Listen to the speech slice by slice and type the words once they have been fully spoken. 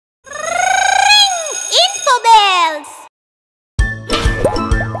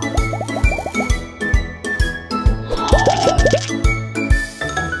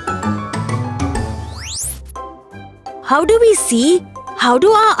how do we see? How do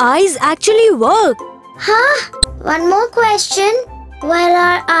our eyes actually work? Huh? One more question. Well,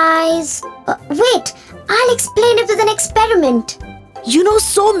 our eyes... wait, I'll explain it with an experiment. You know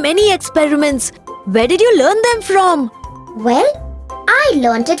so many experiments. Where did you learn them from? Well, I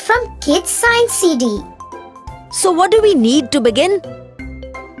learnt it from Kids Science CD. So what do we need to begin?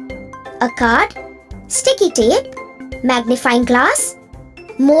 A card, sticky tape, magnifying glass,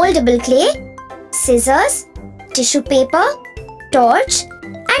 moldable clay, scissors, tissue paper, torch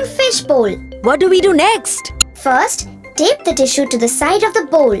and fish bowl. What do we do next? First, tape the tissue to the side of the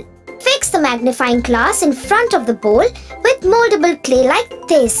bowl. Fix the magnifying glass in front of the bowl with moldable clay like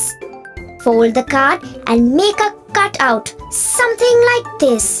this. Fold the card and make a cutout, something like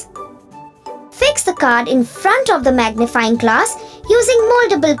this. Fix the card in front of the magnifying glass using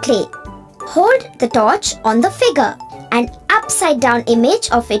moldable clay. Hold the torch on the figure. An upside down image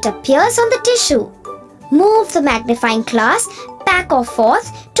of it appears on the tissue. Move the magnifying glass back or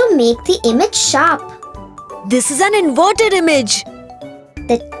forth to make the image sharp. This is an inverted image.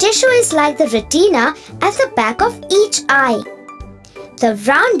 The tissue is like the retina at the back of each eye. The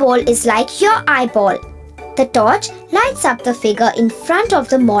round ball is like your eyeball. The torch lights up the figure in front of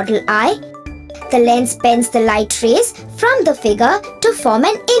the model eye. The lens bends the light rays from the figure to form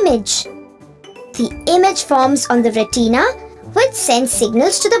an image. The image forms on the retina, which sends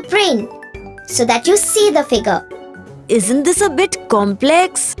signals to the brain so that you see the figure. Isn't this a bit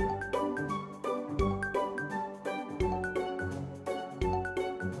complex?